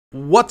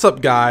What's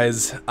up,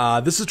 guys?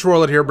 This is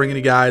Troylet here, bringing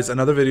you guys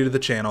another video to the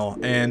channel,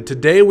 and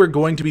today we're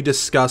going to be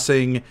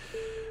discussing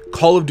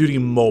Call of Duty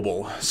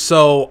Mobile.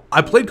 So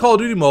I played Call of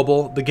Duty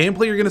Mobile. The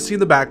gameplay you're going to see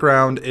in the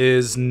background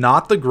is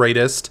not the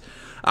greatest.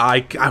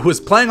 I was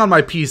playing on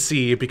my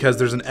PC because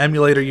there's an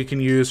emulator you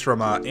can use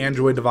from an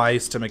Android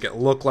device to make it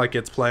look like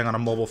it's playing on a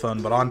mobile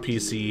phone, but on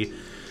PC.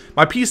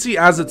 My PC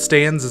as it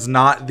stands is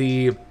not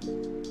the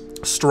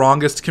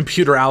strongest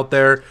computer out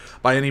there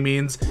by any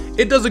means.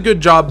 It does a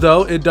good job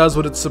though. It does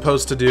what it's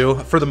supposed to do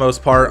for the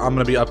most part. I'm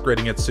going to be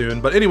upgrading it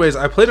soon. But anyways,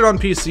 I played it on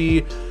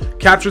PC,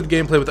 captured the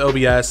gameplay with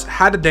OBS,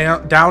 had to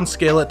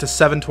downscale it to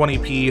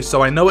 720p,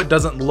 so I know it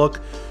doesn't look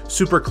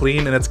super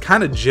clean and it's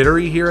kind of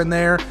jittery here and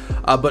there.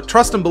 But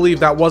trust and believe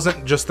that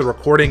wasn't just the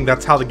recording,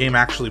 that's how the game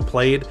actually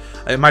played.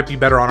 It might be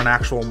better on an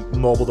actual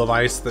mobile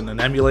device than an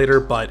emulator,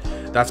 but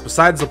that's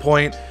besides the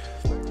point.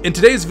 In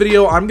today's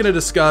video, I'm going to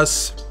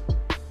discuss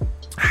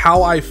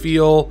how I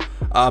feel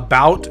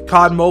about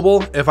CoD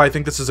Mobile, if I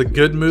think this is a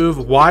good move,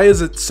 why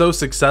is it so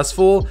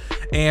successful,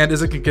 and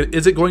is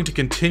it going to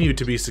continue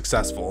to be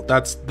successful?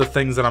 That's the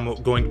things that I'm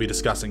going to be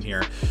discussing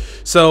here.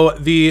 So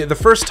the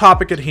first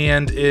topic at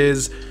hand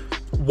is,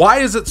 why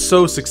is it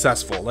so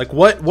successful? Like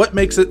what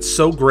makes it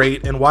so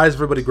great, and why is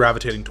everybody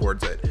gravitating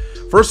towards it?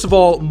 First of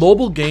all,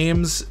 mobile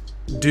games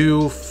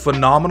do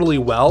phenomenally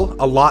well,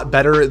 a lot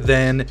better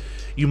than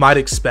you might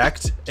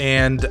expect,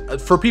 and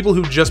for people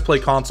who just play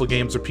console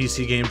games or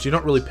PC games, you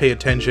don't really pay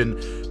attention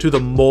to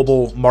the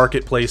mobile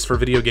marketplace for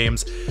video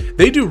games.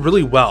 They do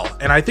really well,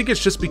 and I think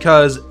it's just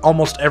because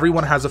almost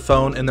everyone has a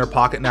phone in their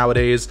pocket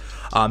nowadays.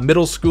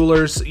 Middle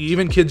schoolers,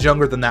 even kids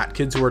younger than that,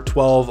 kids who are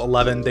 12,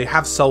 11, they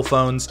have cell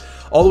phones,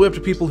 all the way up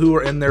to people who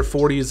are in their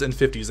 40s and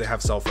 50s, they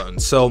have cell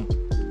phones. So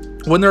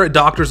when they're at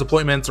doctor's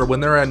appointments, or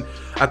when they're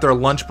at their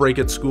lunch break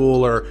at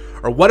school, or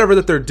whatever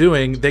that they're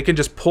doing, they can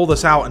just pull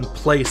this out and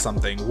play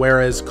something.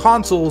 Whereas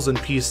consoles and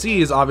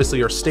PCs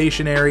obviously are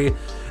stationary,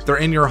 they're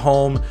in your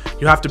home,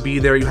 you have to be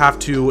there, you have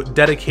to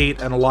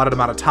dedicate an allotted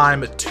amount of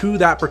time to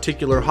that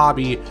particular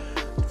hobby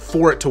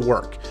for it to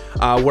work.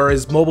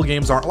 Whereas mobile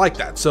games aren't like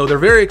that. So they're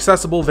very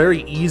accessible,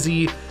 very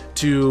easy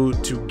to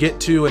get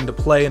to and to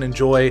play and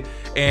enjoy,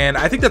 and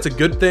I think that's a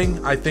good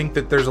thing. I think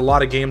that there's a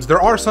lot of games.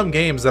 There are some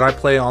games that I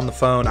play on the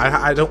phone.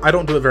 I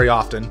don't do it very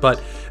often, but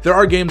there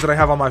are games that I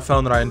have on my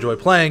phone that I enjoy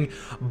playing.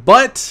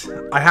 But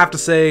I have to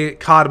say,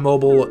 CoD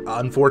Mobile,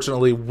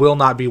 unfortunately, will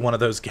not be one of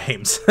those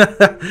games.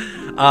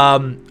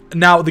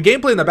 Now, the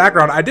gameplay in the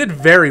background, I did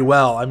very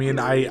well. I mean,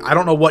 I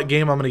don't know what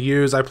game I'm going to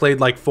use. I played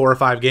like 4 or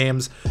 5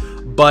 games,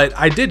 but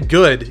I did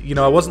good. You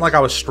know, it wasn't like I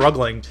was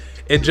struggling.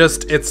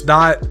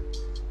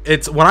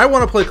 It's when I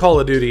want to play Call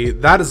of Duty,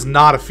 that is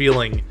not a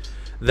feeling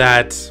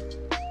that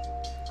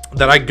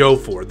I go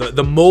for.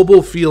 The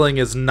mobile feeling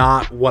is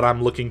not what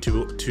I'm looking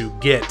to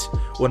get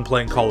when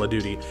playing Call of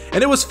Duty.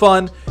 And it was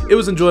fun. It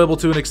was enjoyable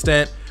to an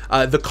extent.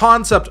 The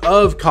concept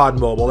of CoD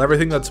Mobile,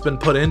 everything that's been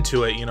put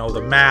into it, you know,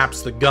 the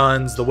maps, the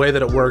guns, the way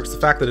that it works,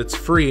 the fact that it's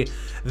free,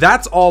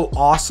 that's all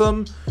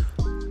awesome.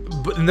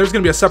 And there's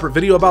going to be a separate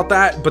video about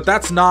that, but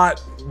that's not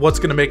what's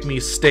going to make me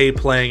stay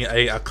playing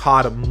a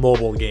CoD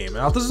mobile game.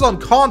 Now, if this is on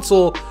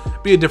console,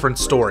 it'd be a different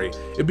story.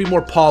 It'd be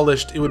more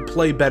polished, it would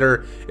play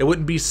better, it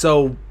wouldn't be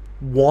so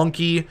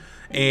wonky,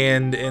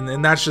 and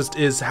that just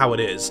is how it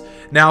is.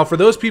 Now, for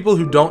those people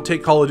who don't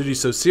take Call of Duty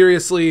so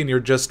seriously and you're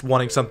just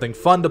wanting something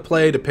fun to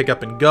play, to pick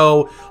up and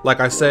go,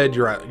 like I said,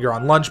 you're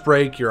on lunch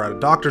break, you're at a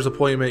doctor's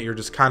appointment, you're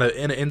just kind of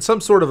in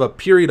some sort of a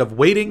period of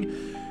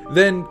waiting,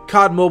 then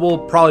CoD Mobile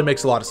probably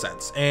makes a lot of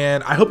sense,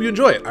 and I hope you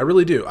enjoy it. I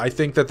really do. I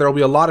think that there will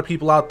be a lot of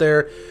people out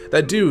there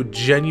that do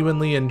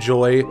genuinely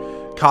enjoy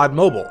CoD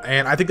Mobile,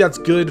 and I think that's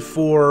good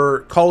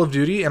for Call of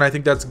Duty, and I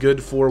think that's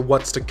good for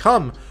what's to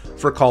come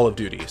for Call of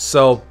Duty.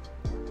 So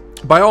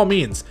by all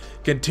means,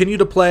 continue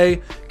to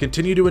play,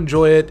 continue to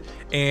enjoy it,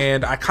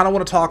 and I kind of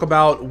want to talk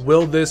about,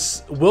 will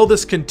this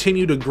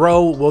continue to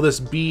grow? Will this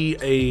be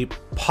a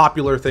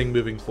popular thing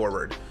moving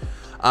forward?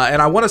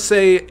 And I want to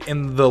say,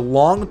 in the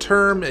long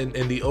term,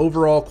 in the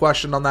overall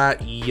question on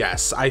that,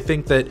 yes. I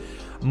think that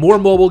more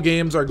mobile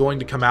games are going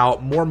to come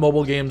out. More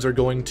mobile games are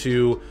going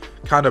to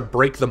kind of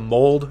break the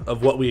mold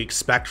of what we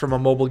expect from a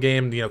mobile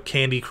game. You know,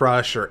 Candy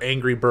Crush or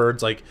Angry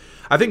Birds. Like,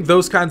 I think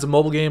those kinds of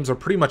mobile games are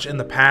pretty much in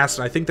the past,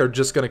 and I think they're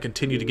just going to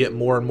continue to get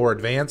more and more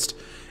advanced.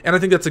 And I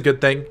think that's a good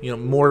thing. You know,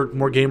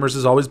 more gamers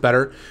is always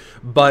better.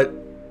 But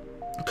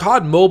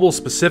CoD Mobile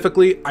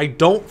specifically, I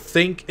don't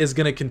think is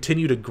going to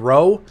continue to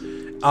grow.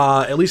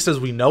 At least as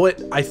we know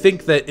it. I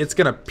think that it's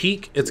going to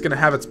peak. It's going to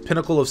have its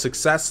pinnacle of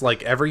success,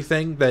 like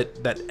everything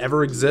that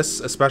ever exists,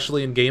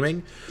 especially in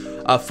gaming.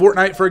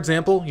 Fortnite, for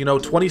example, you know,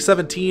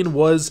 2017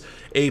 was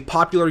a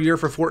popular year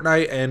for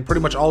Fortnite, and pretty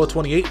much all of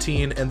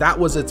 2018, and that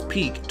was its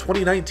peak.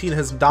 2019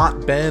 has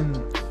not been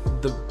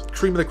the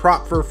cream of the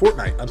crop for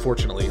Fortnite,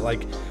 unfortunately.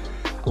 Like,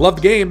 I love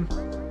the game.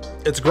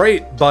 It's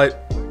great,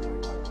 but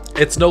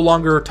it's no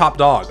longer top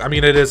dog. I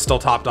mean, it is still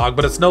top dog,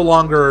 but it's no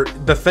longer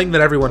the thing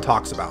that everyone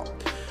talks about.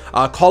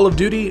 Call of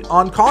Duty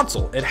on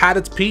console, it had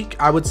its peak,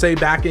 I would say,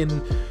 back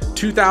in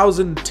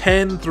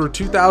 2010 through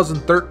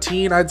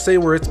 2013, I'd say,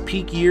 were its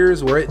peak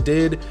years, where it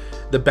did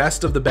the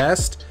best of the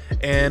best,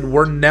 and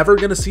we're never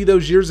going to see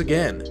those years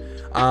again.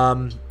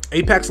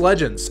 Apex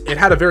Legends, it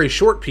had a very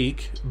short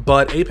peak,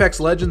 but Apex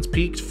Legends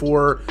peaked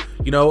for,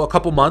 you know, a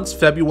couple months.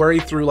 February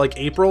through like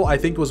April, I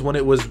think, was when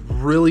it was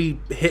really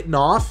hitting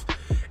off.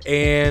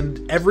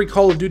 And every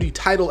Call of Duty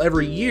title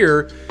every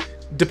year,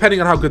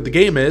 depending on how good the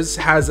game is,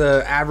 has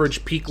an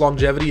average peak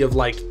longevity of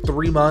like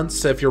 3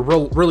 months. If you're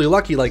really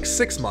lucky, like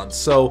 6 months.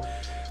 So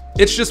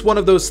it's just one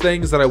of those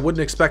things that I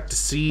wouldn't expect to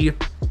see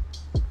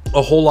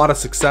a whole lot of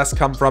success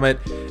come from it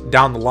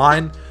down the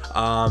line.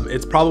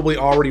 It's probably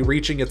already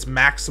reaching its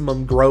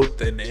maximum growth,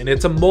 and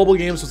it's a mobile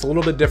game, so it's a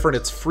little bit different.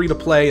 It's free to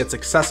play, it's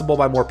accessible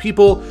by more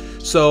people,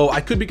 so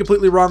I could be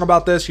completely wrong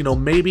about this. You know,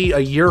 maybe a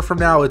year from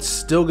now it's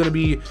still going to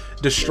be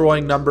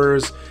destroying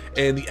numbers,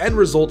 and the end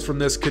result from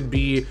this could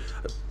be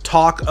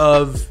talk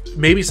of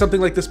maybe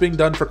something like this being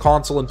done for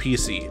console and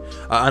PC,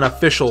 an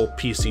official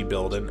PC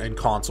build and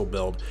console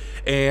build,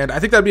 and I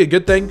think that'd be a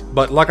good thing.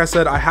 But like I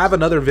said, I have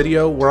another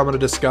video where I'm going to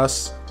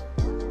discuss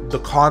the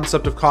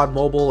concept of CoD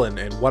Mobile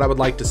and what I would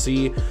like to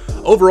see.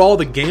 Overall,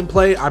 the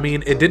gameplay, I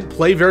mean, it didn't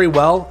play very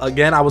well.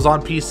 Again, I was on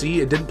PC,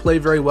 it didn't play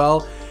very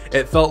well.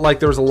 It felt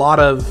like there was a lot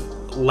of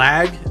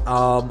lag,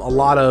 a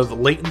lot of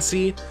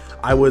latency.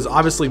 I was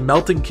obviously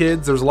melting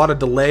kids. There was a lot of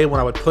delay when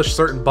I would push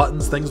certain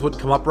buttons, things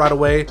wouldn't come up right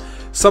away.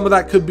 Some of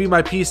that could be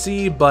my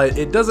PC, but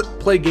it doesn't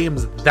play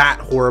games that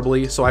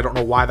horribly, so I don't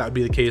know why that would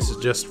be the case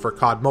just for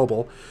CoD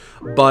Mobile.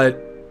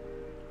 But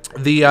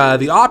the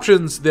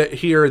options that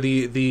here,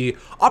 the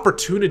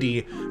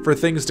opportunity for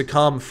things to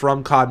come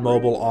from CoD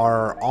Mobile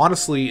are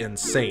honestly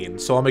insane.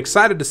 So I'm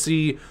excited to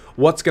see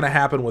what's going to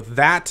happen with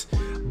that.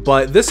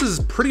 But this is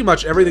pretty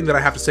much everything that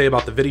I have to say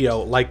about the video.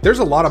 Like, there's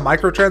a lot of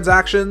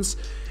microtransactions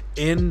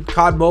in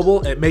CoD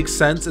Mobile. It makes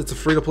sense. It's a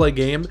free-to-play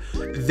game.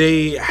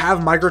 They have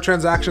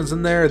microtransactions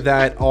in there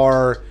that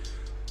are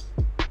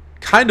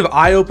kind of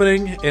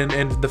eye-opening in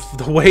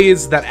the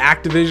ways that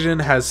Activision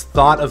has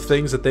thought of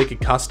things that they could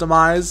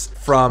customize,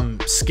 from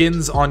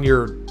skins on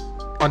your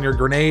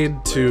grenade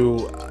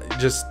to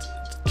just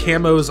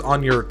camos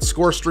on your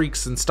score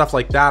streaks and stuff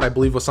like that, I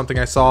believe was something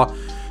I saw.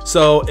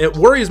 So it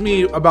worries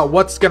me about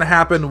what's going to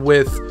happen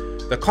with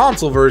the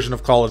console version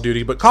of Call of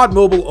Duty. But CoD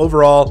Mobile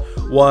overall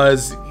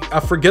was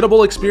a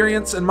forgettable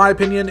experience, in my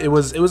opinion. It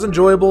was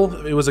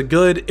enjoyable. It was a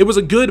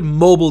good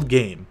mobile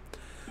game.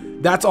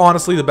 That's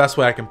honestly the best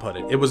way I can put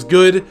it. It was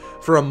good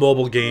for a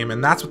mobile game,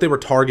 and that's what they were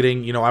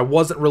targeting. You know, I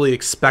wasn't really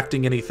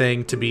expecting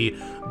anything to be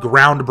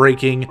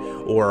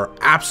groundbreaking or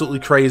absolutely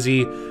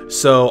crazy,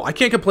 so I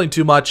can't complain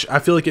too much. I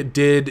feel like it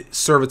did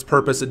serve its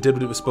purpose. It did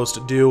what it was supposed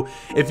to do.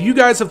 If you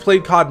guys have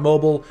played CoD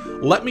Mobile,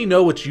 let me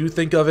know what you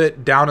think of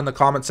it down in the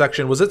comment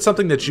section. Was it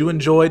something that you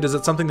enjoyed? Is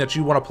it something that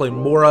you want to play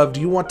more of?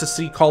 Do you want to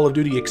see Call of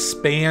Duty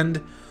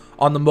expand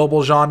on the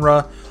mobile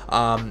genre?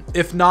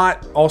 If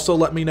not, also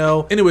let me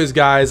know. Anyways,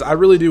 guys, I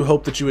really do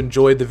hope that you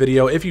enjoyed the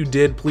video. If you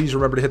did, please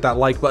remember to hit that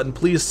like button.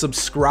 Please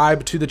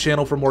subscribe to the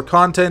channel for more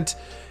content,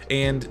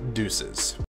 and deuces.